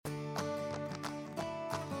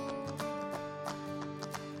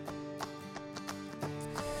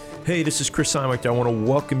Hey, this is Chris Simon. I want to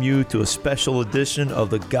welcome you to a special edition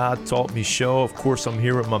of the God Taught Me Show. Of course, I'm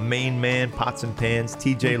here with my main man, Pots and Pans,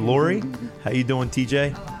 TJ Laurie. How you doing,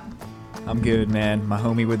 TJ? I'm good, man. My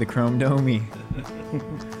homie with the chrome domey.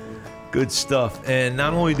 Good stuff. And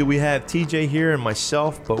not only do we have TJ here and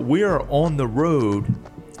myself, but we are on the road,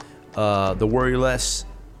 the Worry Less,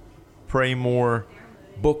 Pray More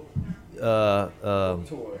book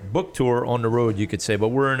tour on the road, you could say. But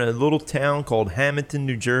we're in a little town called Hamilton,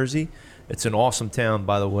 New Jersey. It's an awesome town,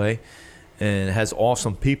 by the way, and it has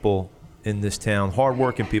awesome people in this town,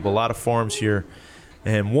 hardworking people, a lot of farms here.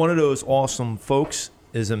 And one of those awesome folks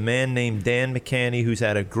is a man named Dan McCanney, who's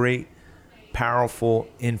had a great, powerful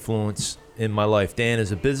influence in my life. Dan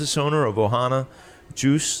is a business owner of Ohana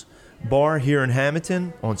Juice Bar here in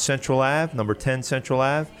Hamilton on Central Ave, number 10 Central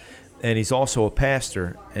Ave. And he's also a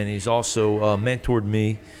pastor, and he's also mentored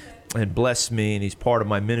me and blessed me, and he's part of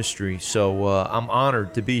my ministry. So I'm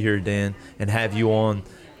honored to be here, Dan, and have you on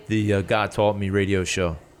the God Taught Me radio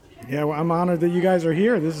show. Yeah, well, I'm honored that you guys are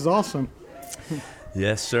here. This is awesome.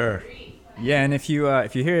 Yes, sir. Yeah, and if you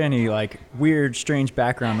hear any like weird, strange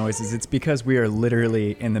background noises, it's because we are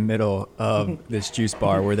literally in the middle of this juice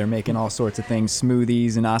bar where they're making all sorts of things,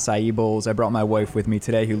 smoothies and acai bowls. I brought my wife with me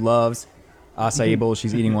today who loves acai bowls.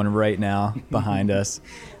 She's eating one right now behind us.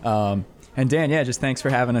 And Dan, yeah, just thanks for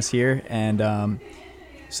having us here. And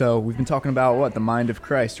so we've been talking about the mind of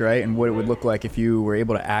Christ, right? And what it would look like if you were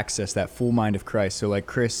able to access that full mind of Christ. So like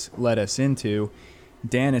Chris led us into,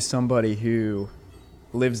 Dan is somebody who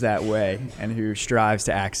lives that way and who strives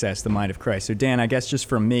to access the mind of Christ. So Dan, I guess just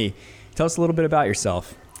from me, tell us a little bit about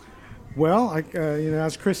yourself. Well,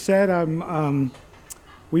 as Chris said,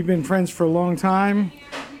 we've been friends for a long time.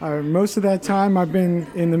 Most of that time I've been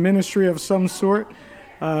in the ministry of some sort,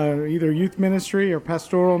 either youth ministry or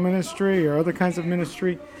pastoral ministry or other kinds of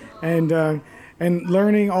ministry, and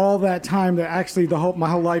learning all that time that actually my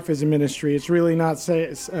whole life is a ministry. It's really not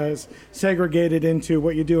segregated into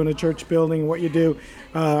what you do in a church building, what you do.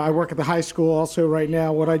 I work at the high school also right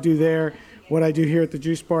now. What I do there, what I do here at the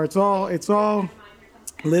Juice Bar. It's all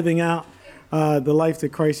living out the life that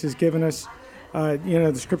Christ has given us.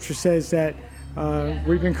 The Scripture says that.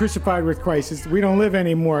 We've been crucified with Christ. We don't live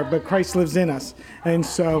anymore, but Christ lives in us. And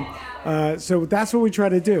so that's what we try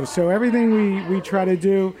to do. So everything we try to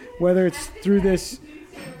do, whether it's through this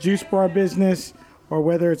juice bar business or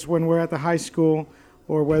whether it's when we're at the high school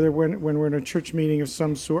or whether when we're in a church meeting of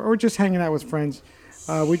some sort or just hanging out with friends,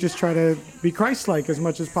 we just try to be Christ-like as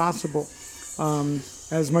much as possible,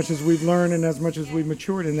 as much as we've learned and as much as we've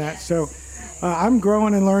matured in that. So I'm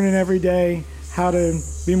growing and learning every day how to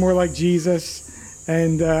be more like Jesus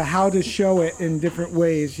and how to show it in different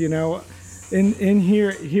ways, in here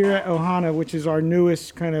at Ohana, which is our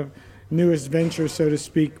newest venture, so to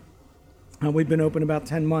speak. We've been open about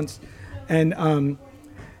 10 months. And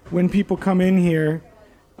when people come in here,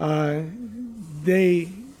 they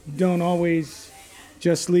don't always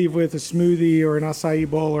just leave with a smoothie or an acai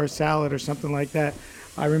bowl or a salad or something like that.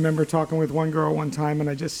 I remember talking with one girl one time and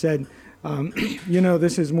I just said,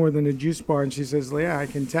 this is more than a juice bar. And she says, yeah, I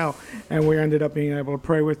can tell. And we ended up being able to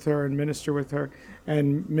pray with her and minister with her.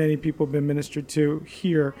 And many people have been ministered to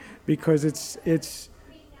here because it's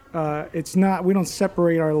not, we don't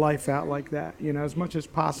separate our life out like that. As much as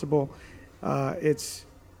possible, it's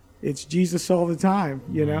Jesus all the time,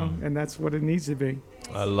 and that's what it needs to be.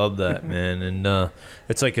 I love that, man. And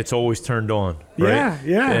it's like it's always turned on, right?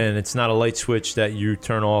 Yeah. And it's not a light switch that you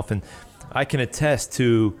turn off. And I can attest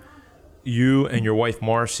to you and your wife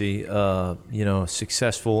Marcy,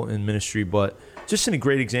 successful in ministry, but just a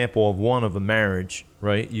great example of a marriage,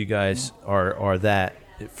 right? You guys are that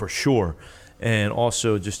for sure, and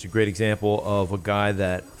also just a great example of a guy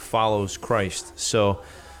that follows Christ. So,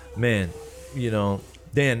 man,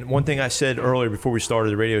 Dan, one thing I said earlier before we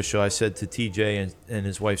started the radio show, I said to TJ and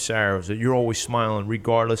his wife Sarah, was that you're always smiling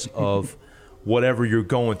regardless of whatever you're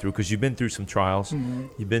going through, because you've been through some trials,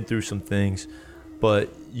 you've been through some things.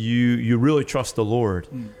 But you really trust the Lord,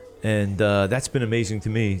 and that's been amazing to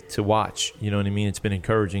me to watch. You know what I mean? It's been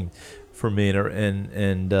encouraging for me,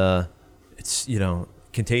 and it's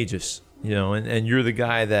contagious. And you're the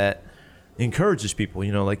guy that encourages people.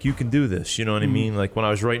 Like you can do this. You know what I mean? Like when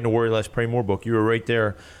I was writing the Worry Less, Pray More book, you were right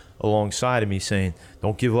there alongside of me, saying,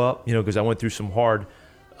 "Don't give up." Because I went through some hard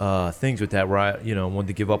things with that, where I wanted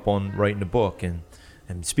to give up on writing the book. And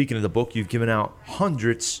speaking of the book, you've given out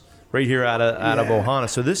hundreds. Right here out of Ohana.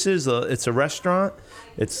 So this is it's a restaurant.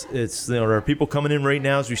 It's there are people coming in right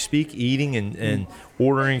now as we speak, eating and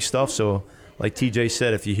ordering stuff. So like TJ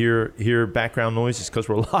said, if you hear background noise, it's because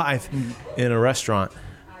we're live in a restaurant.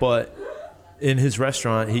 But in his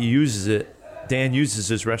restaurant, he uses it Dan uses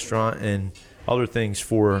his restaurant and other things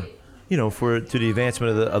for to the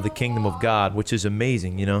advancement of the kingdom of God, which is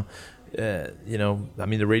amazing. I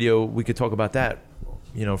mean, the radio, we could talk about that,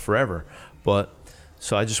 forever. But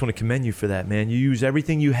so I just want to commend you for that, man. You use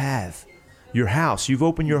everything you have. Your house, you've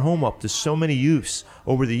opened your home up to so many youths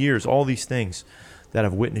over the years, all these things that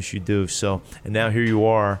I've witnessed you do. So, and now here you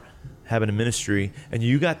are having a ministry, and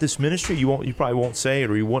you got this ministry, you probably won't say it,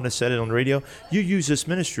 or you wouldn't have said it on the radio. You use this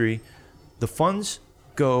ministry, the funds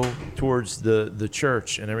go towards the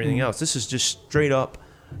church and everything else. This is just straight up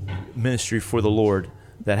ministry for the Lord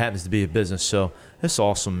that happens to be a business. So that's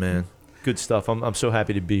awesome, man. Good stuff. I'm so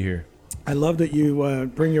happy to be here. I love that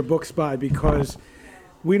you bring your books by, because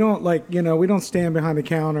we don't we don't stand behind the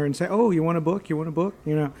counter and say, "Oh, you want a book? You want a book?"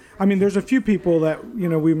 I mean, there's a few people that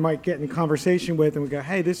we might get in conversation with, and we go,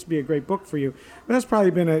 "Hey, this would be a great book for you." But that's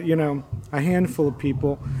probably been a handful of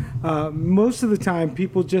people. Most of the time,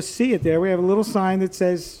 people just see it there. We have a little sign that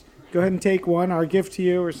says, "Go ahead and take one, our gift to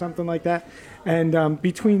you," or something like that. And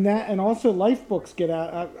between that and also life books get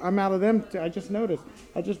out. I'm out of them. I just noticed.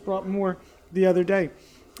 I just brought more the other day.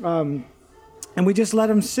 And we just let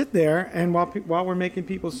them sit there, and while we're making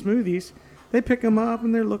people smoothies, they pick them up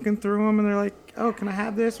and they're looking through them and they're like, "Oh, can I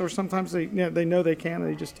have this?" Or sometimes they know they can and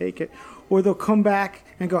they just take it. Or they'll come back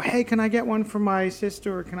and go, "Hey, can I get one for my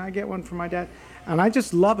sister? Or can I get one for my dad?" And I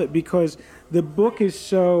just love it, because the book is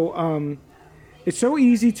so it's so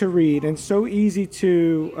easy to read and so easy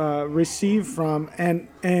to receive from,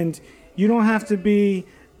 and you don't have to be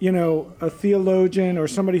a theologian or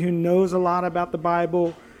somebody who knows a lot about the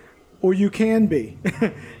Bible. Or you can be,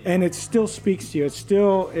 and it still speaks to you. It's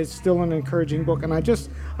still an encouraging book, and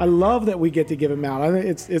I love that we get to give them out. I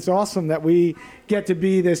think it's awesome that we get to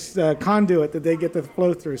be this conduit that they get to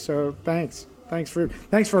flow through. So thanks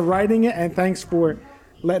for writing it, and thanks for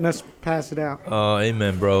letting us pass it out.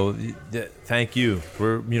 Amen, bro. Thank you.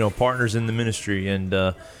 We're partners in the ministry, and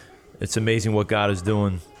it's amazing what God is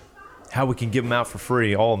doing. How we can give them out for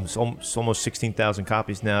free. It's almost 16,000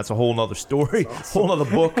 copies now. It's a whole nother story, whole nother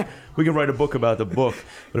book. We can write a book about the book.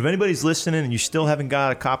 But if anybody's listening and you still haven't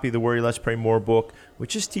got a copy of the Worry Less, Pray More book,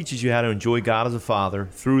 which just teaches you how to enjoy God as a Father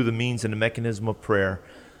through the means and the mechanism of prayer,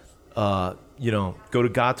 go to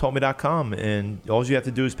godtoldme.com, and all you have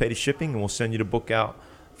to do is pay the shipping, and we'll send you the book out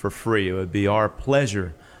for free. It would be our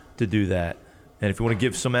pleasure to do that. And if you want to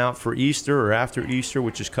give some out for Easter or after Easter,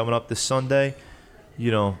 which is coming up this Sunday,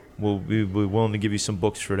 we'll be willing to give you some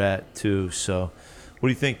books for that too. So what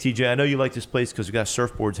do you think, TJ? I know you like this place because we got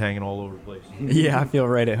surfboards hanging all over the place. Yeah, I feel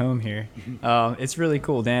right at home here. It's really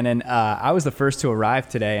cool, Dan. And I was the first to arrive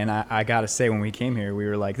today, and I got to say, when we came here, we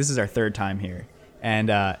were like, this is our third time here. And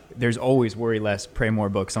there's always Worry Less, Pray More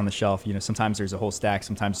books on the shelf. Sometimes there's a whole stack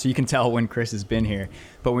sometimes. So you can tell when Chris has been here.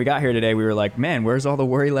 But when we got here today, we were like, man, where's all the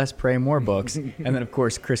Worry Less, Pray More books? And then, of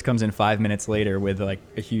course, Chris comes in 5 minutes later with like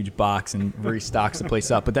a huge box and restocks the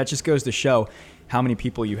place up. But that just goes to show how many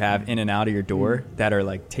people you have in and out of your door that are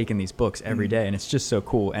like taking these books every day. And it's just so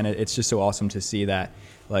cool. And it's just so awesome to see that,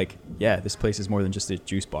 like, yeah, this place is more than just a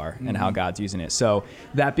juice bar and how God's using it. So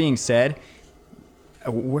that being said,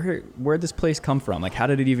 where'd this place come from? Like, how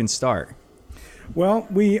did it even start? Well,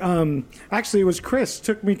 we actually, it was Chris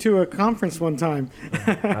took me to a conference one time.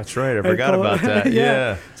 That's right, I forgot about that.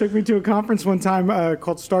 Yeah, took me to a conference one time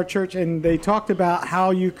called Star Church, and they talked about how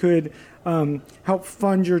you could help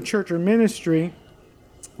fund your church or ministry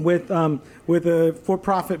with a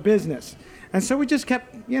for-profit business. And so we just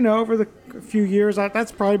kept, over the few years.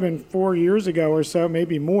 That's probably been 4 years ago or so,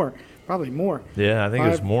 maybe more. Probably more. Yeah, I think it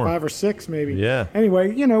was more. 5 or 6 maybe. Yeah.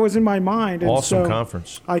 Anyway, it was in my mind. And awesome so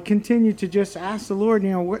conference. I continued to just ask the Lord,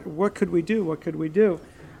 what could we do? What could we do?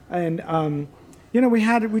 And,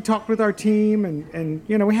 we talked with our team and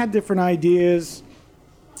we had different ideas.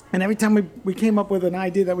 And every time we came up with an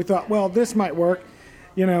idea that we thought, well, this might work,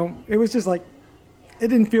 it was just like, it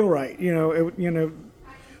didn't feel right.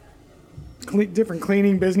 Different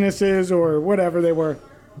cleaning businesses or whatever they were.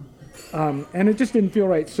 And it just didn't feel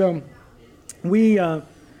right. So we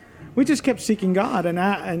just kept seeking God, and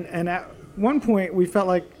at one point we felt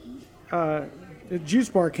like the juice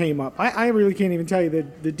bar came up. I really can't even tell you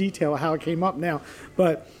the detail of how it came up now,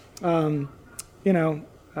 but so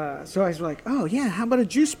I was like, oh yeah, how about a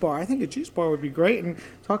juice bar? I think a juice bar would be great. And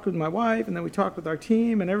talked with my wife, and then we talked with our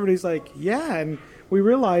team, and everybody's like, yeah. And we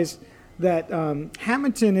realized that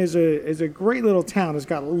Hamilton is a great little town. It's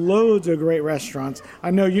got loads of great restaurants.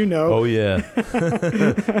 I know you know. Oh, yeah.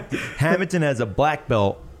 Hamilton has a black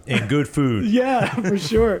belt in good food. Yeah, for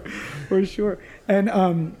sure.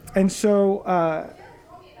 And so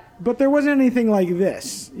but there wasn't anything like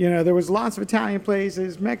this. There was lots of Italian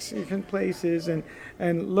places, Mexican places,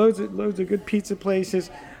 and loads of good pizza places.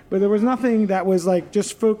 But there was nothing that was like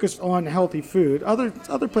just focused on healthy food.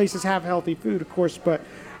 Other places have healthy food, of course, but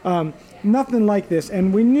nothing like this.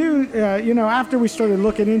 And we knew, after we started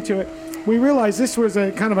looking into it, we realized this was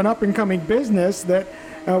a kind of an up-and-coming business that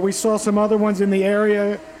we saw some other ones in the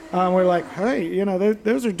area. We're like, hey,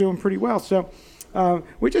 those are doing pretty well. So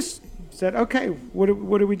we just said, okay, what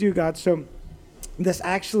do we do, God? So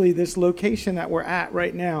this location that we're at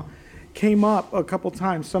right now came up a couple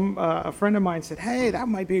times. A friend of mine said, hey, that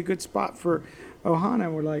might be a good spot for Ohana.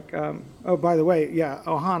 And we're like, oh, by the way, yeah,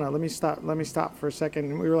 Ohana. Let me stop for a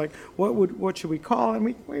second. And we were like, what should we call it?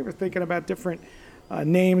 And we were thinking about different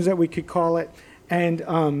names that we could call it. And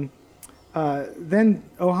then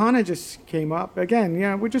Ohana just came up.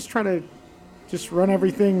 Again, we just try to just run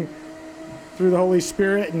everything through the Holy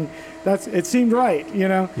Spirit, and it seemed right,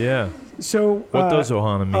 Yeah. So what does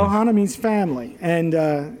Ohana mean? Ohana means family, and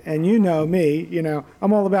me,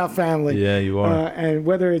 I'm all about family. Yeah, you are. And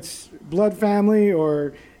whether it's blood family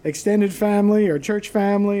or extended family or church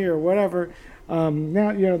family or whatever,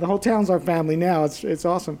 now the whole town's our family now. It's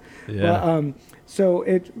awesome. Yeah. But, so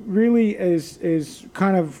it really is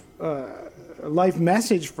kind of a life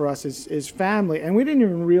message for us is family, and we didn't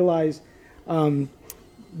even realize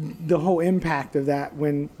the whole impact of that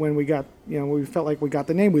when we got, we felt like we got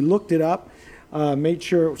the name. We looked it up, made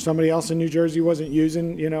sure somebody else in New Jersey wasn't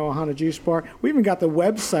using, Ohana Juice Bar. We even got the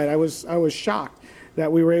website. I was shocked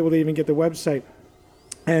that we were able to even get the website.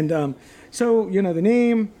 And so, the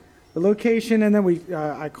name, the location, and then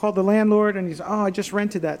I called the landlord, and he said, oh, I just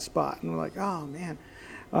rented that spot. And we're like, oh, man.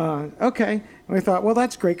 Okay. And we thought, well,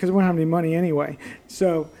 that's great because we don't have any money anyway.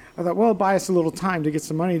 So I thought, well, it'll buy us a little time to get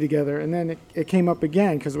some money together. And then it came up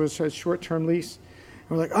again because it was a short-term lease.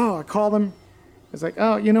 And we're like, oh, I called him. It's like,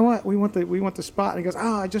 oh, you know what? We want the spot. And he goes,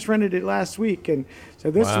 oh, I just rented it last week. And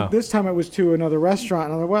so this time it was to another restaurant.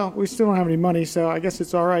 And I'm like, well, we still don't have any money, so I guess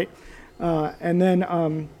it's all right. And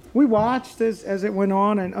then we watched as it went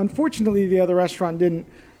on. And unfortunately, the other restaurant didn't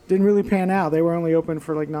really pan out. They were only open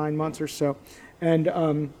for like 9 months or so.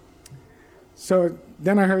 And so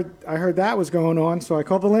then I heard that was going on, so I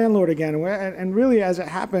called the landlord again. And really, as it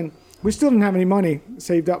happened, we still didn't have any money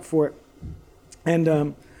saved up for it.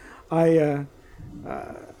 And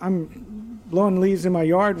I'm blowing leaves in my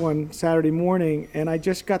yard one Saturday morning, and I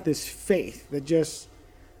just got this faith that just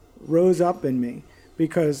rose up in me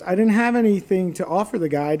because I didn't have anything to offer the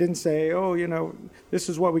guy. I didn't say, oh, this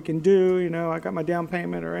is what we can do. I got my down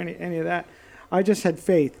payment or any of that. I just had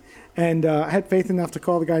faith. And I had faith enough to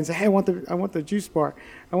call the guy and say, hey, I want the juice bar.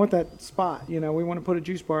 I want that spot. We want to put a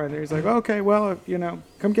juice bar in there. He's like, okay, well,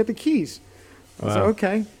 come get the keys. I was like,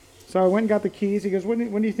 okay. So I went and got the keys. He goes,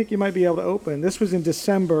 when do you think you might be able to open? This was in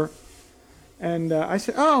December. And I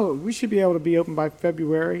said, oh, we should be able to be open by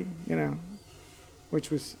February, which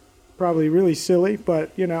was probably really silly.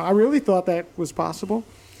 But, I really thought that was possible.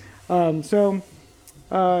 So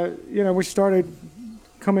we started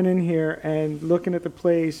coming in here and looking at the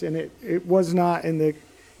place, and it was not in the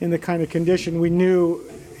kind of condition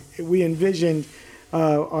we envisioned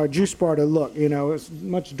our juice bar to look. It was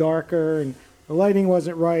much darker, and the lighting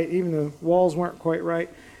wasn't right. Even the walls weren't quite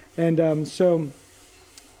right. And so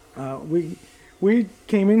we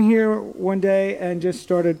came in here one day and just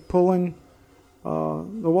started pulling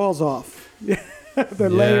the walls off,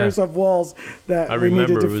 layers of walls that we needed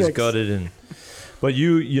to fix. I remember it was gutted. But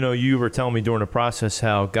you were telling me during the process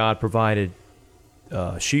how God provided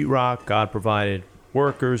sheetrock, God provided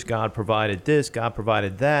workers, God provided this, God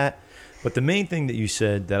provided that. But the main thing that you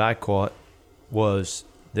said that I caught was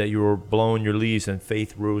that you were blowing your leaves and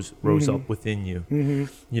faith rose up within you.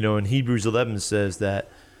 Mm-hmm. In Hebrews 11 says that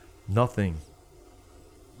nothing,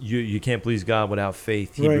 you can't please God without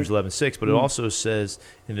faith, Hebrews 11:6. But it also says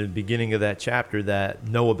in the beginning of that chapter that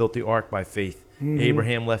Noah built the ark by faith. Mm-hmm.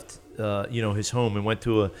 Abraham left his home and went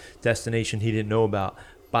to a destination he didn't know about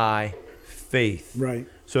by faith. Right.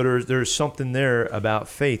 So there's something there about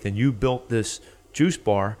faith, and you built this juice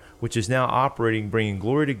bar, which is now operating, bringing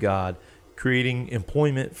glory to God, creating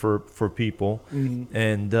employment for people, mm-hmm.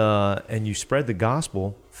 and you spread the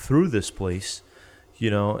gospel through this place,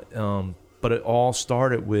 but it all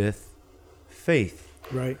started with faith.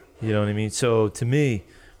 Right. You know what I mean? So to me,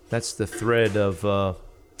 that's the thread of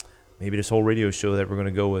maybe this whole radio show that we're going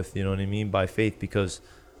to go with, you know what I mean, by faith, because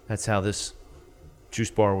that's how this juice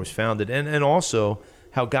bar was founded. And also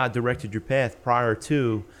how God directed your path prior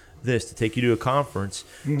to this to take you to a conference,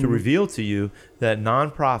 mm-hmm. to reveal to you that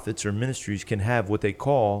nonprofits or ministries can have what they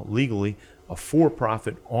call legally a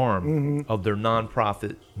for-profit arm mm-hmm. of their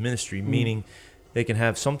nonprofit ministry, mm-hmm. meaning they can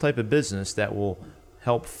have some type of business that will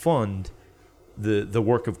help fund the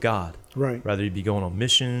work of God. Right. Rather you be going on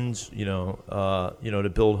missions,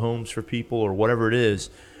 to build homes for people or whatever it is,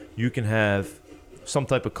 you can have some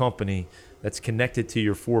type of company that's connected to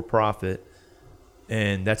your for-profit,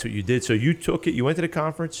 and that's what you did. So you took it, you went to the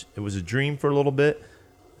conference, it was a dream for a little bit,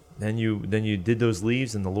 then you did those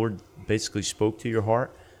leaves, and the Lord basically spoke to your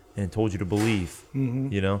heart and told you to believe,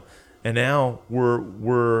 and now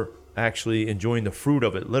we're actually enjoying the fruit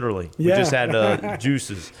of it, literally. Yeah. We just had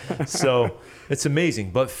juices. So it's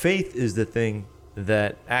amazing. But faith is the thing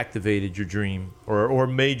that activated your dream or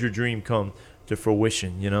made your dream come to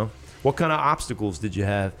fruition, What kind of obstacles did you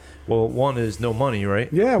have? Well, one is no money, right?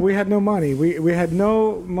 Yeah, we had no money. We had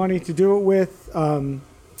no money to do it with, and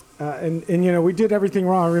we did everything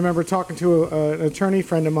wrong. I remember talking to an attorney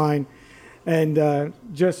friend of mine, and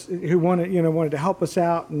who wanted to help us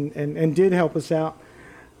out and did help us out.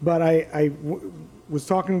 But I was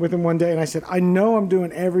talking with him one day, and I said, I know I'm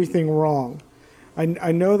doing everything wrong.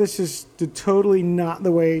 I know this is totally not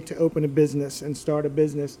the way to open a business and start a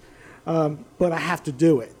business. But I have to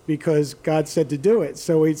do it because God said to do it.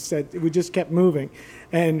 So we just kept moving,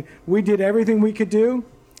 and we did everything we could do,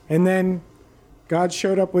 and then God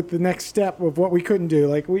showed up with the next step of what we couldn't do.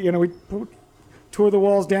 Like we tore the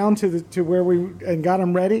walls down to where and got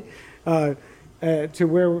them ready to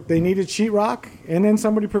where they needed sheetrock, and then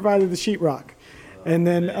somebody provided the sheetrock, and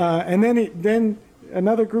then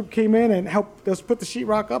another group came in and helped us put the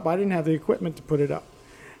sheetrock up. I didn't have the equipment to put it up,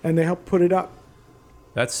 and they helped put it up.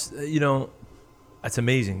 That's that's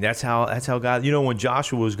amazing. That's how God. When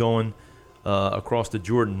Joshua was going across the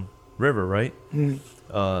Jordan River, right?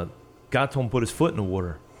 Mm-hmm. God told him to put his foot in the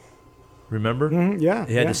water. Remember? Mm-hmm. Yeah.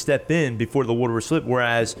 He had to step in before the water was split.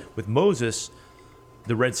 Whereas with Moses,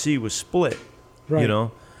 the Red Sea was split. Right.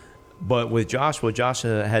 But with Joshua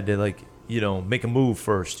had to make a move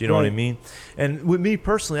first. You know what I mean? And with me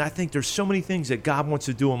personally, I think there's so many things that God wants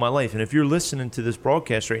to do in my life. And if you're listening to this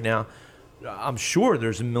broadcast right now, I'm sure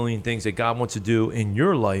there's a million things that God wants to do in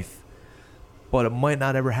your life, but it might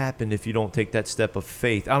not ever happen if you don't take that step of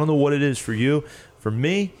faith. I don't know what it is for you. For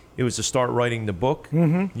me, it was to start writing the book,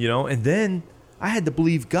 and then I had to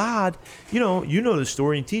believe God. You know the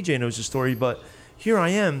story, and TJ knows the story, but here I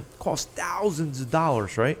am, cost thousands of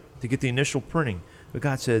dollars, right, to get the initial printing. But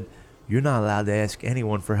God said, you're not allowed to ask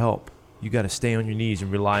anyone for help. You got to stay on your knees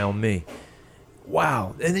and rely on me.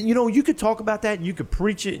 Wow. And then, you could talk about that, and you could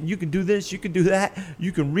preach it, and you could do this, you could do that,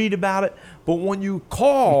 you can read about it. But when you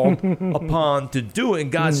called upon to do it,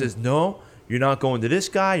 and God says, no, you're not going to this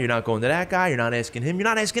guy, you're not going to that guy, you're not asking him, you're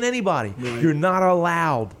not asking anybody. Right. You're not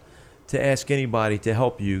allowed to ask anybody to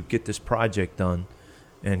help you get this project done.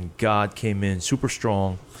 And God came in super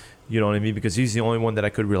strong, you know what I mean? Because he's the only one that I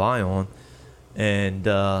could rely on. And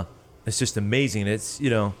it's just amazing. It's,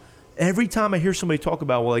 every time I hear somebody talk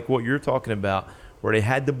about what you're talking about, where they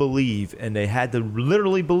had to believe and they had to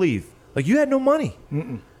literally believe, like you had no money.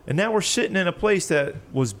 Mm-mm. And now we're sitting in a place that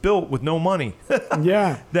was built with no money.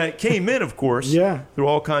 Yeah. That came in, of course, yeah, through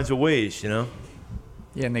all kinds of ways, Yeah,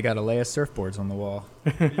 and they got a lay of surfboards on the wall.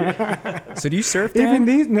 So do you surf, Dan?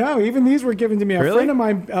 Even these were given to me. Really? A friend of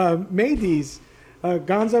mine made these.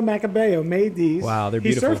 Gonzo Macabeo made these. Wow, they're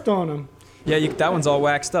beautiful. He surfed on them. Yeah, that one's all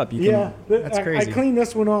waxed up. That's crazy. I cleaned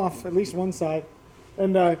this one off, at least one side,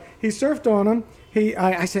 and he surfed on them.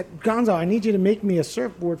 I said, Gonzo, I need you to make me a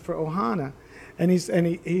surfboard for Ohana, and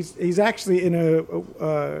he's actually in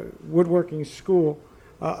a woodworking school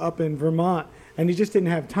up in Vermont, and he just didn't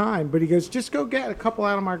have time. But he goes, just go get a couple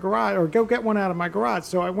out of my garage, or go get one out of my garage.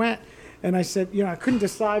 So I went, and I said, I couldn't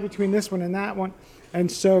decide between this one and that one,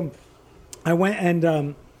 and so I went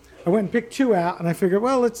and picked two out, and I figured,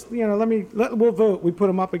 well, we'll vote. We put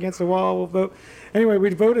them up against the wall, we'll vote. Anyway, we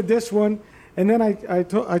voted this one, and then I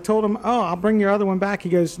told him, oh, I'll bring your other one back. He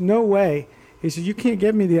goes, no way. He said, you can't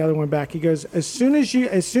give me the other one back. He goes, as soon as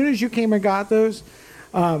you came and got those,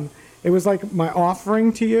 it was like my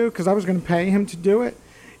offering to you, because I was going to pay him to do it.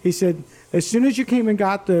 He said, as soon as you came and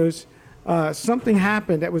got those, something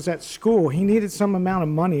happened that was at school. He needed some amount of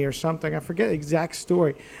money or something. I forget the exact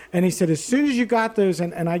story. And he said, as soon as you got those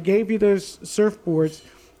and I gave you those surfboards,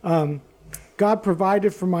 God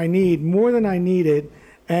provided for my need more than I needed.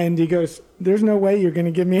 And he goes, there's no way you're going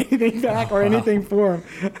to give me anything back or anything for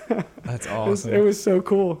him. That's awesome. It was so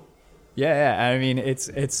cool. Yeah. I mean,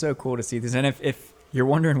 it's so cool to see this. And if you're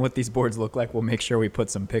wondering what these boards look like, we'll make sure we put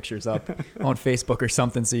some pictures up on Facebook or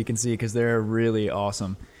something so you can see, because they're really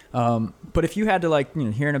awesome. But if you had to,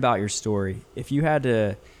 hearing about your story, if you had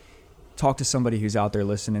to talk to somebody who's out there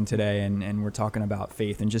listening today, and we're talking about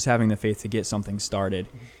faith and just having the faith to get something started,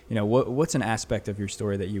 what's an aspect of your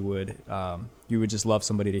story that you would just love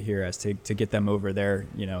somebody to hear as to get them over their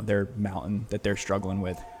mountain that they're struggling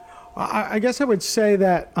with? I guess I would say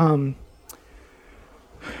that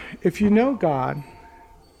if you know God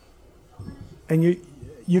and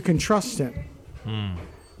you can trust him,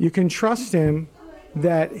 you can trust him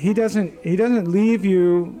that he doesn't leave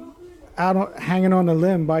you out hanging on a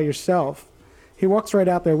limb by yourself. He walks right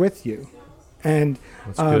out there with you. And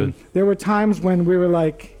there were times when we were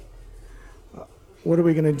like, what are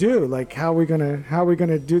we going to do? Like, how are we going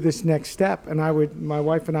to do this next step? And my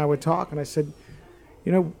wife and I would talk, and I said,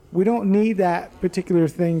 we don't need that particular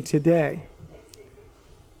thing today,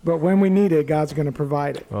 but when we need it, God's going to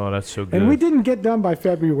provide it. Oh, that's so good. And we didn't get done by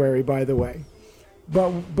February, by the way,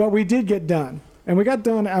 but we did get done. And we got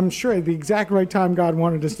done, I'm sure, at the exact right time God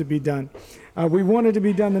wanted us to be done. We wanted to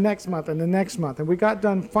be done the next month and the next month. And we got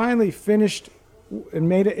done, finally finished, and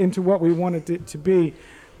made it into what we wanted it to be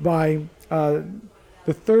by the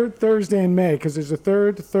third Thursday in May, because there's a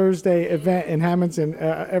third Thursday event in Hamilton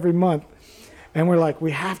every month. And we're like,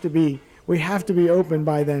 we have to be open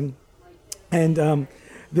by then. And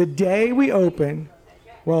the day we opened,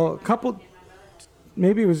 well,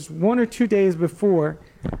 maybe it was 1 or 2 days before,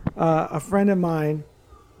 a friend of mine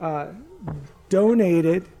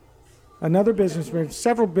donated, another businessman,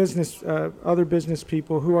 several other business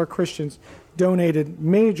people who are Christians donated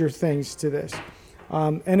major things to this.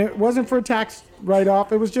 And it wasn't for a tax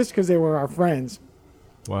write-off. It was just because they were our friends.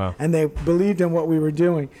 Wow. And they believed in what we were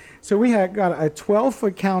doing. So we got a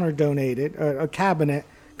 12-foot counter donated, a cabinet,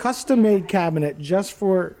 custom-made cabinet just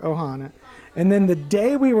for Ohana. And then the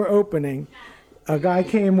day we were opening, a guy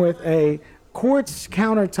came with a quartz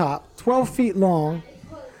countertop, 12 feet long,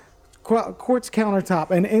 quartz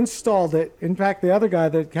countertop, and installed it. In fact, the other guy,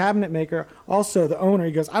 the cabinet maker, also the owner,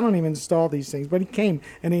 he goes, I don't even install these things. But he came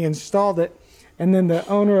and he installed it. And then the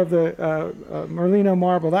owner of the Merlino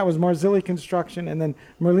Marble, that was Marzilli Construction, and then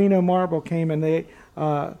Merlino Marble came and they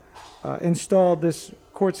installed this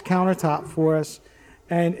quartz countertop for us.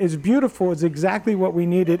 And it's beautiful. It's exactly what we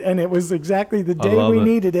needed. And it was exactly the day we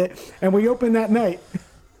needed it. And we opened that night.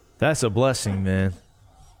 That's a blessing, man.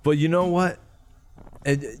 But you know what?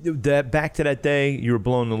 Back to that day, you were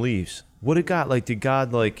blowing the leaves. What did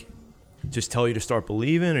God just tell you to start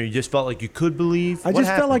believing, or you just felt like you could believe? I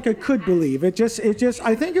just felt like I could believe. I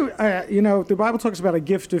think, the Bible talks about a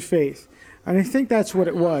gift of faith. And I think that's what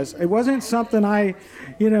it was. It wasn't something I,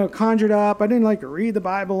 conjured up. I didn't read the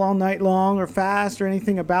Bible all night long or fast or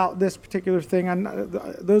anything about this particular thing.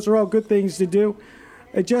 Those are all good things to do.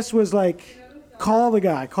 It just was like, call the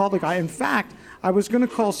guy. In fact, I was going to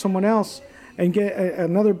call someone else and get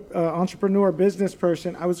another entrepreneur, business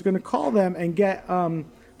person. I was going to call them and get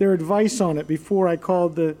their advice on it before I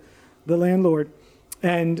called the landlord.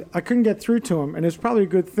 And I couldn't get through to him. And it's probably a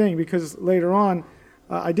good thing, because later on,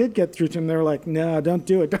 I did get through to him. They were like, no, don't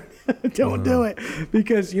do it. Don't do it,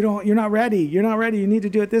 because you're not ready. You're not ready. You need to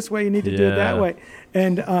do it this way. You need to do it that way.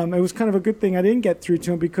 And it was kind of a good thing I didn't get through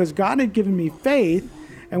to him, because God had given me faith.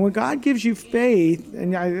 And when God gives you faith,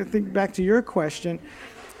 and I think back to your question,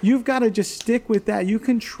 you've got to just stick with that. You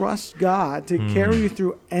can trust God to carry you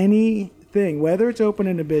through anything, whether it's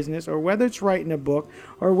opening a business, or whether it's writing a book,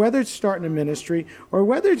 or whether it's starting a ministry, or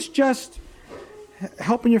whether it's just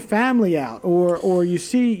helping your family out, or you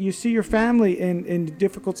see your family in a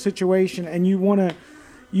difficult situation, and you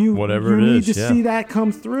need to see that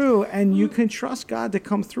come through, and you can trust God to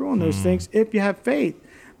come through on those things if you have faith.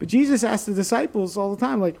 But Jesus asked the disciples all the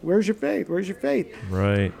time, where's your faith? Where's your faith?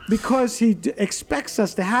 Right. Because he expects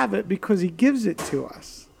us to have it, because he gives it to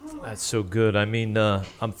us. That's so good. I mean,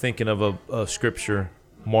 I'm thinking of a scripture,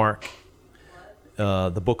 Mark,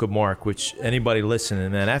 the book of Mark, which anybody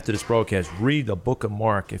listening, man, after this broadcast, read the book of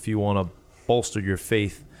Mark if you want to bolster your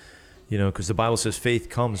faith, because the Bible says faith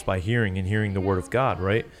comes by hearing, and hearing the word of God,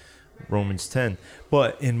 right? Romans 10.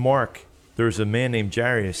 But in Mark, there's a man named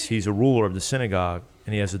Jairus. He's a ruler of the synagogue,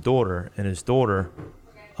 and he has a daughter, and his daughter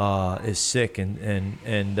is sick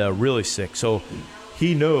and really sick. So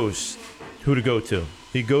he knows who to go to.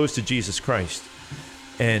 He goes to Jesus Christ,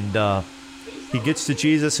 and he gets to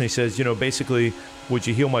Jesus, and he says, basically, would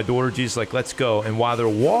you heal my daughter? Jesus is like, let's go. And while they're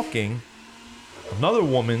walking, another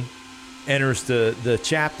woman enters the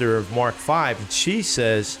chapter of Mark 5, and she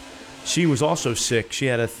says she was also sick. She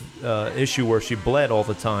had a issue where she bled all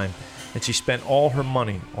the time, and she spent all her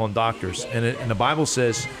money on doctors. And the Bible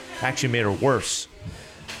says actually made her worse.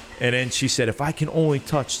 And then she said, if I can only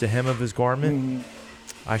touch the hem of his garment,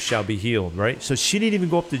 I shall be healed, right? So she didn't even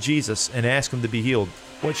go up to Jesus and ask him to be healed.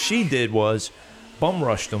 What she did was bum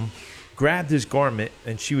rushed him grabbed his garment,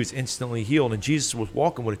 and she was instantly healed. And Jesus was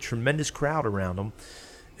walking with a tremendous crowd around him.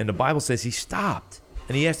 And the Bible says he stopped.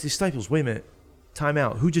 And he asked the disciples, wait a minute, time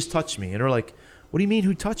out. Who just touched me? And they're like, what do you mean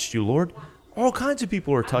who touched you, Lord? All kinds of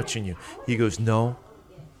people are touching you. He goes, no,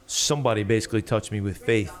 somebody basically touched me with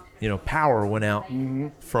faith. Power went out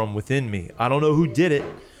from within me. I don't know who did it.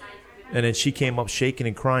 And then she came up shaking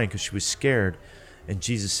and crying because she was scared. And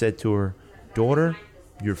Jesus said to her, daughter,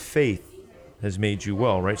 your faith has made you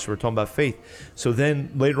well, right? So we're talking about faith. So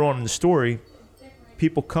then later on in the story,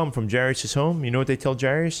 people come from Jairus' home. You know what they tell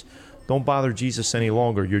Jairus? Don't bother Jesus any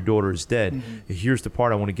longer. Your daughter is dead. Mm-hmm. Here's the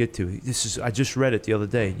part I want to get to. I just read it the other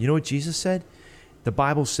day. You know what Jesus said? The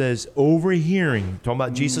Bible says, overhearing, talking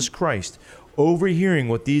about Jesus Christ, overhearing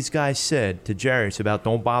what these guys said to Jairus about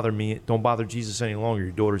don't bother Jesus any longer.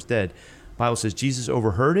 Your daughter's dead. The Bible says Jesus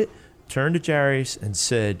overheard it, turned to Jairus and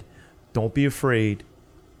said, don't be afraid,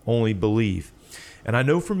 only believe. And I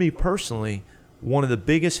know for me personally, one of the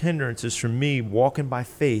biggest hindrances for me walking by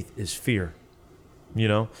faith is fear.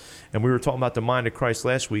 And we were talking about the mind of Christ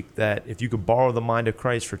last week, that if you could borrow the mind of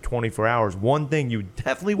Christ for 24 hours, one thing you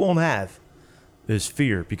definitely won't have is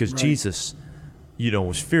fear, because Jesus,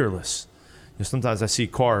 was fearless. Sometimes I see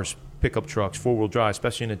cars, pickup trucks, four-wheel drive,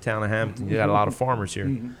 especially in the town of Hamilton. You got a lot of farmers here.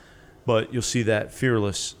 Mm-hmm. But you'll see that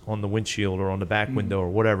fearless on the windshield or on the back window or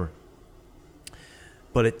whatever.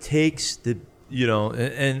 But it takes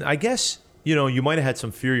and I guess, you might have had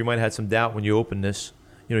some fear, you might have had some doubt when you opened this.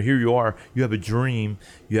 Here you are, you have a dream,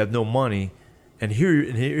 you have no money, and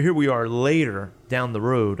here we are later down the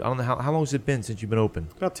road. I don't know, how long has it been since you've been open?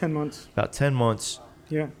 About 10 months. About 10 months.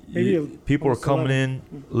 Yeah. People are coming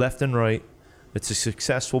in left and right. It's a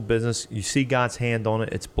successful business. You see God's hand on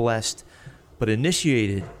it. It's blessed, but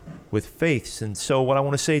initiated with faith. And so what I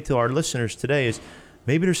want to say to our listeners today is,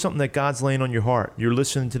 maybe there's something that God's laying on your heart. You're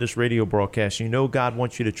listening to this radio broadcast. God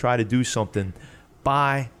wants you to try to do something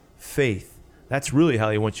by faith. That's really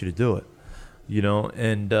how he wants you to do it,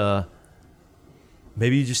 and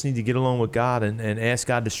maybe you just need to get along with God and ask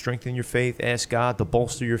God to strengthen your faith, ask God to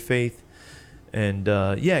bolster your faith, and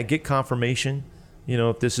get confirmation,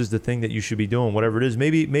 if this is the thing that you should be doing, whatever it is.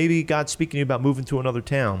 Maybe God's speaking to you about moving to another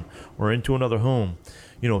town or into another home,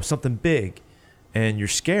 something big, and you're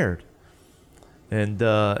scared. And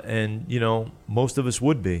most of us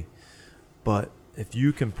would be. But if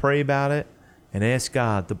you can pray about it and ask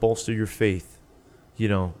God to bolster your faith,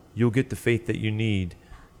 you'll get the faith that you need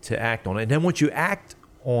to act on it. And then once you act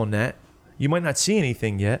on that, you might not see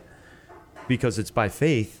anything yet because it's by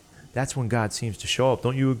faith. That's when God seems to show up.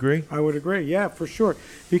 Don't you agree? I would agree. Yeah, for sure.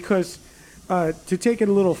 Because to take it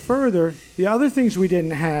a little further, the other things we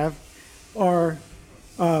didn't have are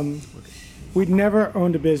we'd never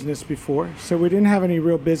owned a business before, so we didn't have any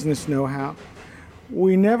real business know-how.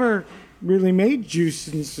 We never really made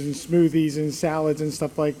juices and smoothies and salads and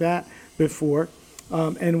stuff like that before.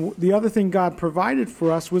 And the other thing God provided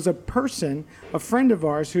for us was a friend of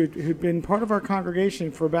ours who'd been part of our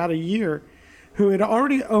congregation for about a year, who had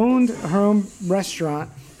already owned her own restaurant,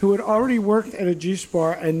 who had already worked at a juice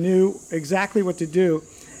bar and knew exactly what to do.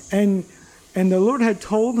 And the Lord had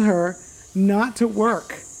told her not to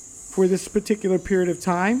work for this particular period of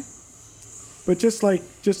time, but just like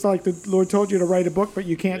the Lord told you to write a book, but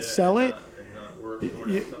you can't sell it.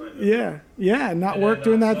 Not work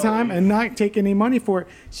during that time and not take any money for it.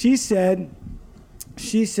 She said,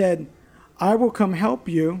 I will come help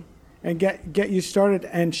you and get you started.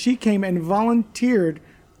 And she came and volunteered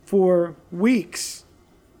for weeks.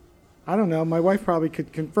 I don't know. My wife probably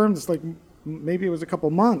could confirm this. Like maybe it was a couple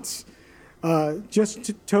months.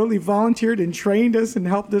 Totally volunteered and trained us and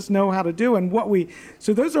helped us know how to do. And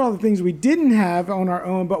so those are all the things we didn't have on our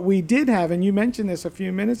own, but we did have. And you mentioned this a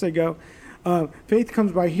few minutes ago. Faith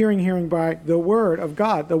comes by hearing by the Word of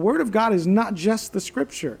God. The Word of God is not just the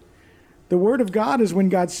Scripture. The Word of God is when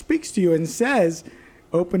God speaks to you and says,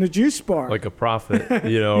 open a juice bar. Like a prophet,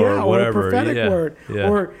 or whatever. Or a prophetic word. Yeah.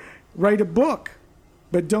 Or write a book,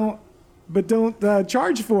 but don't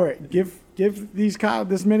charge for it. Give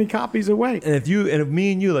this many copies away. And if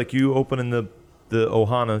me and you, like you opening the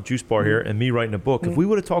Ohana juice bar here and me writing a book, if we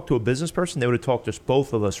would have talked to a business person, they would have talked just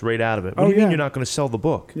both of us right out of it. What do you mean you're not going to sell the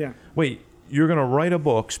book? Yeah. Wait, you're going to write a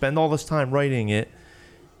book, spend all this time writing it,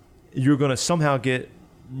 you're going to somehow get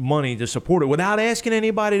money to support it without asking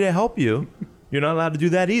anybody to help you. You're not allowed to do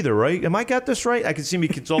that either, right? Am I got this right? I can see me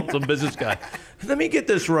consult some business guy. Let me get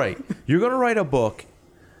this right. You're going to write a book.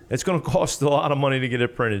 It's going to cost a lot of money to get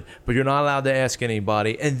it printed, but you're not allowed to ask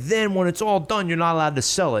anybody. And then when it's all done, you're not allowed to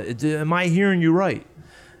sell it. Am I hearing you right?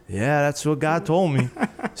 Yeah, that's what God told me.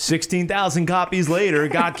 16,000 copies later,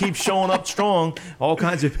 God keeps showing up strong. All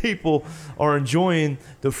kinds of people are enjoying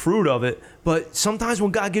the fruit of it. But sometimes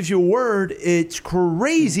when God gives you a word, it's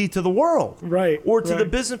crazy to the world. Right. Or to the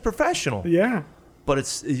right. business professional. Yeah. But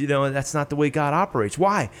it's, that's not the way God operates.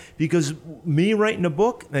 Why? Because me writing a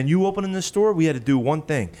book and you opening the store, we had to do one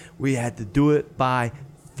thing. We had to do it by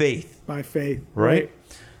faith. By faith. Right?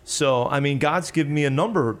 So, I mean, God's given me a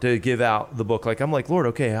number to give out the book. Like, I'm like, Lord,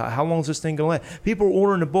 okay, how long is this thing going to last? People are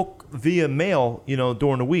ordering the book via mail,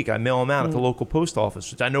 during the week. I mail them out at the local post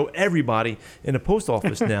office, which I know everybody in the post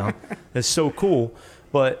office now. It's so cool.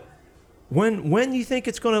 But when you think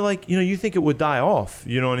it's going to, you think it would die off,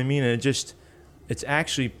 you know what I mean? And it's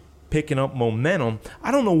actually picking up momentum.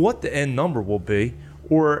 I don't know what the end number will be,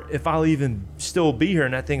 or if I'll even still be here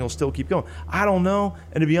and that thing will still keep going. I don't know.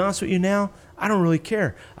 And to be honest with you now, I don't really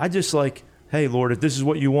care. I just hey, Lord, if this is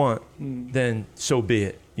what you want, then so be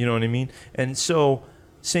it. You know what I mean? And so,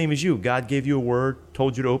 same as you. God gave you a word,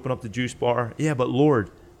 told you to open up the juice bar. Yeah, but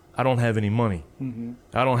Lord, I don't have any money. Mm-hmm.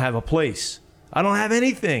 I don't have a place. I don't have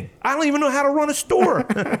anything. I don't even know how to run a store.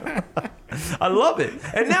 I love it.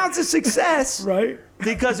 And now it's a success. Right.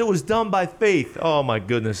 Because it was done by faith. Oh, my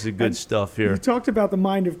goodness. It's good stuff here. You talked about the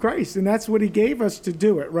mind of Christ, and that's what he gave us to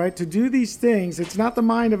do it, right? To do these things. It's not the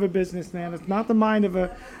mind of a businessman. It's not the mind of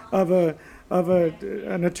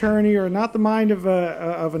an attorney, or not the mind of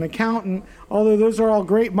an accountant, although those are all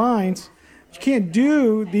great minds. You can't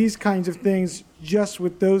do these kinds of things just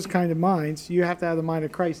with those kind of minds. You have to have the mind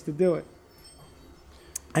of Christ to do it.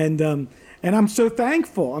 And I'm so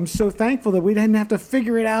thankful. I'm so thankful that we didn't have to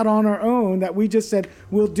figure it out on our own, that we just said,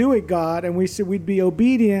 we'll do it, God. And we said we'd be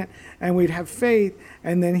obedient and we'd have faith.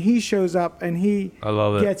 And then he shows up and he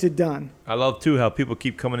gets it done. I love, too, how people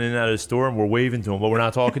keep coming in and out of the store and we're waving to them, but we're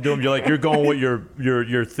not talking to them. You're going with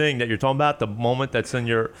your thing that you're talking about, the moment that's in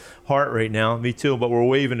your heart right now. Me too, but we're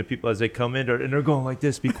waving to people as they come in, and they're going like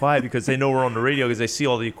this, be quiet, because they know we're on the radio, because they see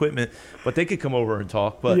all the equipment, but they could come over and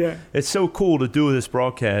talk. But It's so cool to do this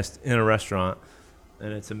broadcast in a restaurant,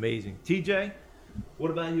 and it's amazing. TJ, what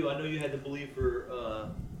about you? I know you had to believe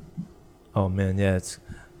for... Oh, man, yeah, it's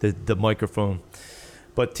the microphone.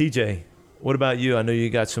 But TJ, what about you? I know you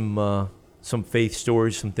got some faith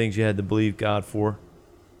stories, some things you had to believe God for,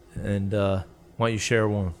 and why don't you share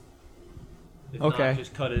one? If okay. Not,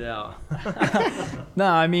 just cut it out. No,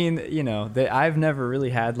 I mean, I've never really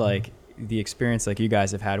had the experience like you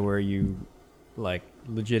guys have had, where you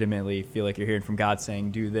legitimately feel like you're hearing from God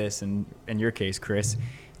saying, do this, and in your case, Chris,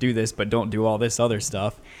 do this, but don't do all this other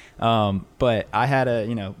stuff. But I had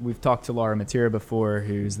we've talked to Laura Matera before,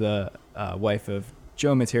 who's the wife of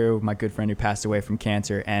Joe Matera, my good friend who passed away from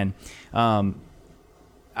cancer. And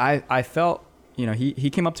I felt, he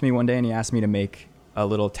came up to me one day and he asked me to make a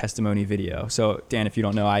little testimony video. So Dan, if you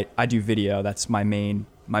don't know, I do video. That's my main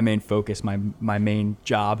focus, my main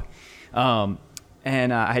job.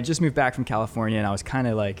 And I had just moved back from California, and I was kind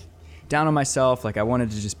of down on myself. I wanted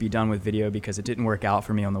to just be done with video because it didn't work out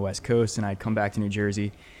for me on the West Coast, and I'd come back to New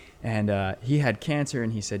Jersey. And he had cancer,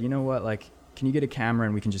 and he said, you know what, can you get a camera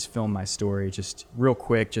and we can just film my story just real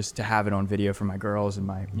quick, just to have it on video for my girls and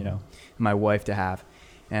my wife to have.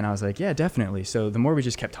 And I was like, yeah, definitely. So the more we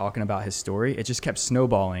just kept talking about his story, it just kept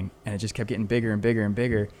snowballing, and it just kept getting bigger and bigger and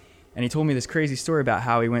bigger. And he told me this crazy story about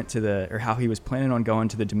how he how he was planning on going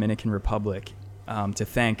to the Dominican Republic to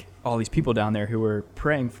thank all these people down there who were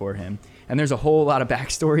praying for him. And there's a whole lot of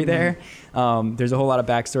backstory there. There's a whole lot of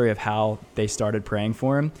backstory of how they started praying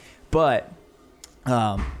for him. But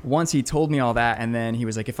once he told me all that, and then he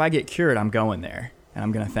was like, if I get cured, I'm going there and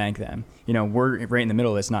I'm going to thank them. We're right in the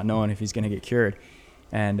middle of this, not knowing if he's going to get cured.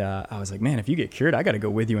 And I was like, man, if you get cured, I got to go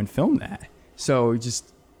with you and film that. So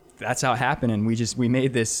that's how it happened. And we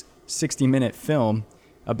made this 60-minute film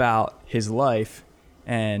about his life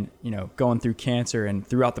and, going through cancer. And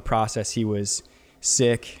throughout the process, he was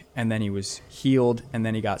sick, and then he was healed, and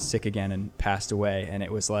then he got sick again and passed away. And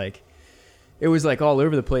it was all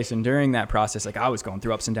over the place. And during that process, I was going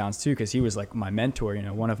through ups and downs too, because he was my mentor,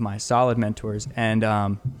 one of my solid mentors.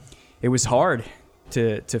 And it was hard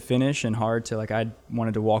to finish, and hard to I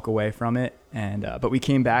wanted to walk away from it. And but we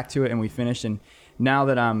came back to it and we finished. And now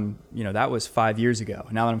that I'm, that was 5 years ago.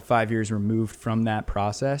 Now that I'm 5 years removed from that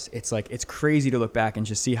process, it's it's crazy to look back and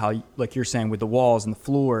just see how, you're saying, with the walls and the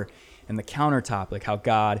floor and the countertop, how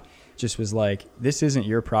God just was this isn't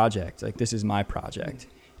your project. This is my project.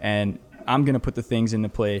 And I'm going to put the things into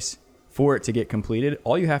place for it to get completed.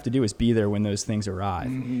 All you have to do is be there when those things arrive.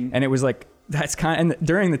 Mm-hmm. And it was that's and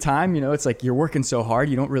during the time, it's you're working so hard,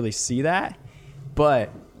 you don't really see that.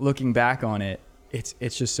 But looking back on it,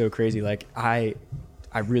 it's just so crazy.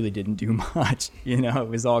 I really didn't do much. You know, it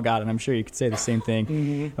was all God. And I'm sure you could say the same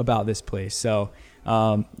thing about this place. So,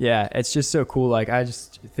 yeah, it's just so cool. Like, I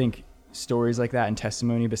just think stories like that and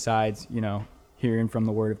testimony, besides, you know, hearing from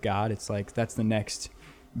the Word of God, it's like that's the next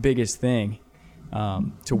biggest thing,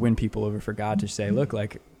 to win people over for God, to say, look,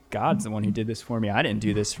 like, God's the one who did this for me. I didn't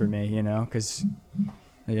do this for me, you know, because,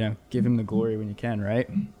 you know, give him the glory when you can, right?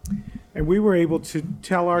 And we were able to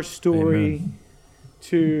tell our story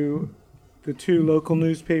to the 2 local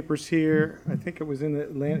newspapers here. I think it was in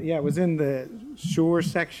it was in the Shore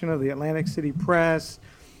section of the Atlantic City Press.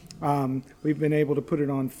 We've been able to put it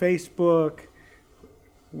on Facebook.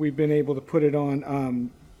 We've been able to put it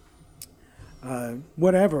on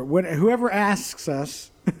whoever asks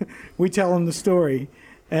us, we tell them the story.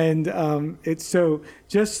 And it's so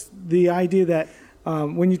just the idea that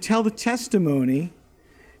when you tell the testimony,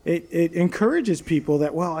 it encourages people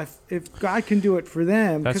that, well, if God can do it for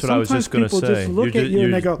them, that's what I was just going to say. People just look at you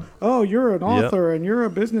and they go, oh, you're an author and you're a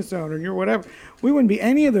business owner and you're whatever. We wouldn't be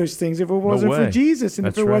any of those things if it wasn't for Jesus and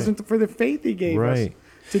if it wasn't for the faith he gave us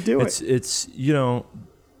to do it. It's, you know,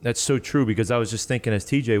 that's so true, because I was just thinking as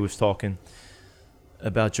TJ was talking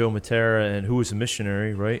about Joe Matera, and who was a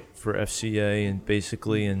missionary, right, for FCA, and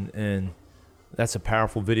basically, and that's a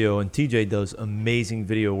powerful video. And TJ does amazing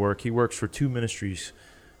video work. He works for 2 ministries,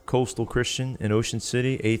 Coastal Christian in Ocean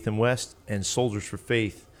City, 8th and West, and Soldiers for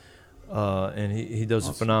Faith. And he does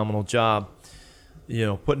a phenomenal job, you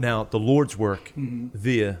know, putting out the Lord's work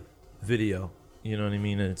via video. You know what I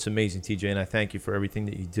mean? And it's amazing, TJ, and I thank you for everything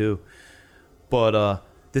that you do. But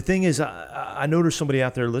the thing is, I know there's somebody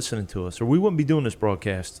out there listening to us, or we wouldn't be doing this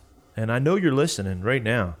broadcast. And I know you're listening right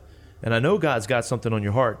now. And I know God's got something on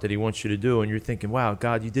your heart that he wants you to do. And you're thinking, wow,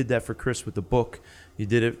 God, you did that for Chris with the book. You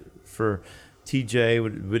did it for TJ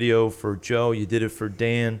with video, for Joe. You did it for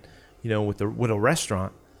Dan, you know, with a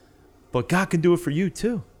restaurant. But God can do it for you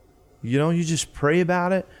too. You know, you just pray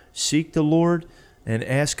about it, seek the Lord, and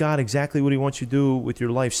ask God exactly what he wants you to do with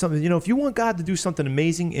your life. Something, you know, if you want God to do something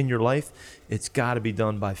amazing in your life, it's got to be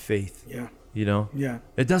done by faith. Yeah. You know? Yeah.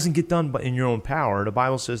 It doesn't get done in your own power. The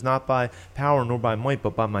Bible says, not by power nor by might,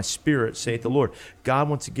 but by my spirit, saith the Lord. God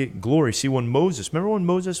wants to get glory. See, remember when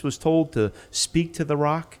Moses was told to speak to the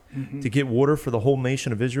rock to get water for the whole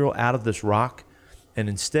nation of Israel out of this rock? And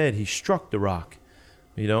instead, he struck the rock,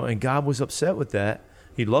 you know, and God was upset with that.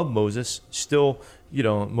 He loved Moses. Still, you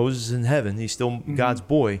know, Moses is in heaven. He's still God's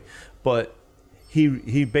boy. But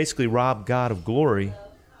he basically robbed God of glory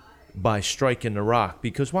by striking the rock.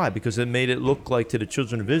 Because why? Because it made it look like to the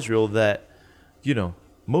children of Israel that, you know,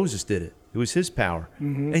 Moses did it. It was his power.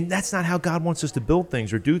 And that's not how God wants us to build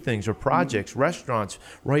things or do things or projects, restaurants,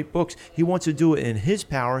 write books. He wants to do it in his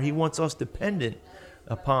power. He wants us dependent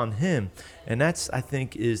upon him. And that's, I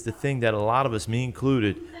think, is the thing that a lot of us, me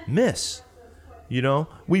included, miss. You know,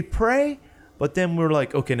 we pray, but then we're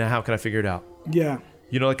like, okay, now how can I figure it out? Yeah.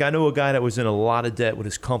 You know, like I know a guy that was in a lot of debt with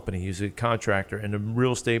his company. He was a contractor, and the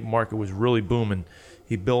real estate market was really booming.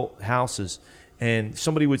 He built houses, and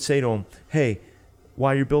somebody would say to him, hey,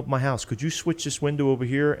 while you're building my house, could you switch this window over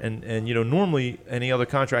here? And you know, normally any other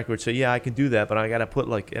contractor would say, yeah, I can do that, but I got to put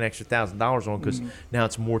like an extra $1,000 on because now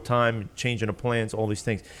it's more time, changing the plans, all these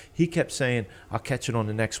things. He kept saying, I'll catch it on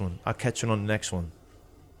the next one. I'll catch it on the next one.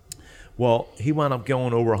 Well, he wound up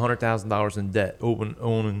going over $100,000 in debt,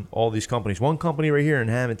 owning all these companies. One company right here in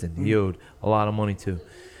Hamilton, he owed a lot of money to.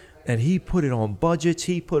 And he put it on budgets.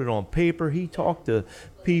 He put it on paper. He talked to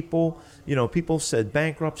people. You know, people said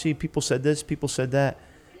bankruptcy. People said this. People said that.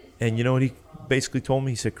 And you know what he basically told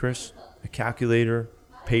me? He said, Chris, a calculator,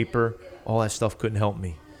 paper, all that stuff couldn't help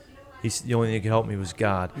me. He said the only thing that could help me was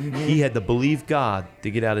God. He had to believe God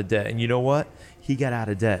to get out of debt. And you know what? He got out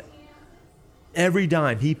of debt. Every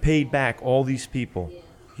dime he paid back all these people.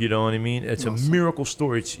 You know what I mean? It's awesome. A miracle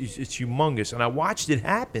story. It's humongous. And I watched it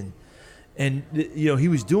happen. And, you know, he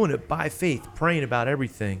was doing it by faith, praying about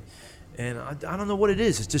everything. And I don't know what it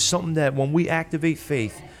is. It's just something that when we activate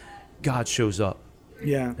faith, God shows up.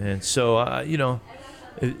 Yeah. And so, you know,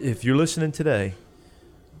 if you're listening today,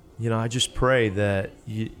 you know, I just pray that,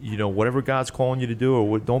 you know, whatever God's calling you to do,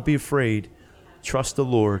 or don't be afraid. Trust the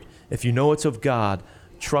Lord. If you know it's of God,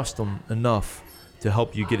 trust him enough to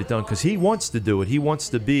help you get it done, because he wants to do it. He wants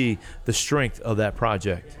to be the strength of that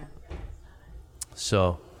project.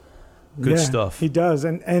 So, good stuff. He does.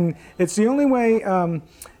 And it's the only way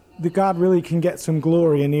that God really can get some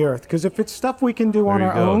glory in the earth. Because if it's stuff we can do on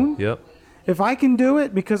our own, if I can do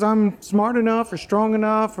it because I'm smart enough or strong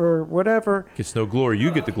enough or whatever, gets no glory.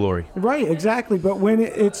 You get the glory. Right, exactly. But when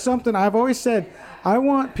it's something, I've always said, I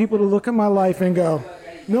want people to look at my life and go,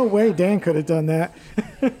 no way Dan could have done that.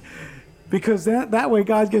 because that way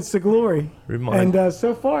God gets the glory. And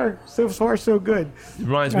so far, so good. It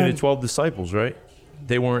reminds me of the 12 disciples, right?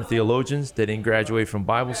 They weren't theologians. They didn't graduate from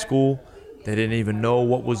Bible school. They didn't even know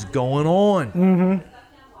what was going on. Mm-hmm.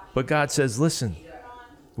 But God says, listen,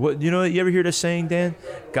 you ever hear this saying, Dan?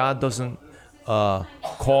 God doesn't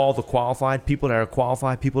call the qualified, people that are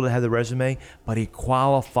qualified, people that have the resume, but he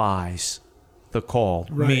qualifies the called,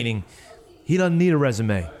 right. Meaning he doesn't need a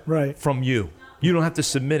resume right. from you. You don't have to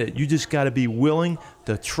submit it. You just got to be willing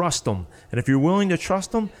to trust him. And if you're willing to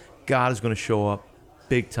trust him, God is going to show up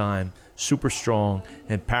big time, super strong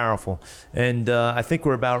and powerful. And I think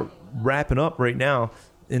we're about wrapping up right now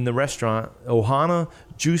in the restaurant, Ohana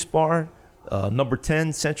Juice Bar, number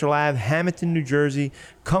 10 Central Ave, Hamilton, New Jersey.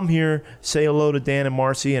 Come here, say hello to Dan and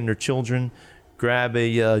Marcy and their children. Grab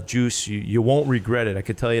a juice. You won't regret it, I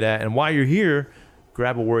can tell you that. And while you're here,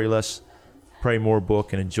 grab a Worry Less, Pray More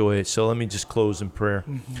book and enjoy it. So let me just close in prayer.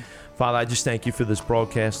 Mm-hmm. Father, I just thank you for this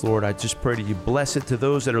broadcast, Lord. I just pray that you bless it to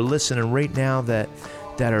those that are listening right now that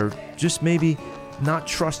are just maybe not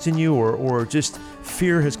trusting you or just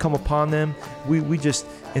fear has come upon them. We just,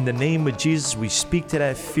 in the name of Jesus, we speak to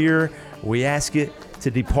that fear. We ask it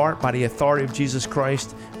to depart by the authority of Jesus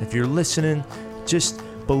Christ. If you're listening, just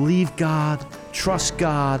believe God, trust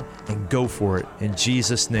God, and go for it. In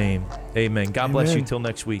Jesus' name, amen. God bless you till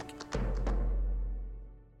next week.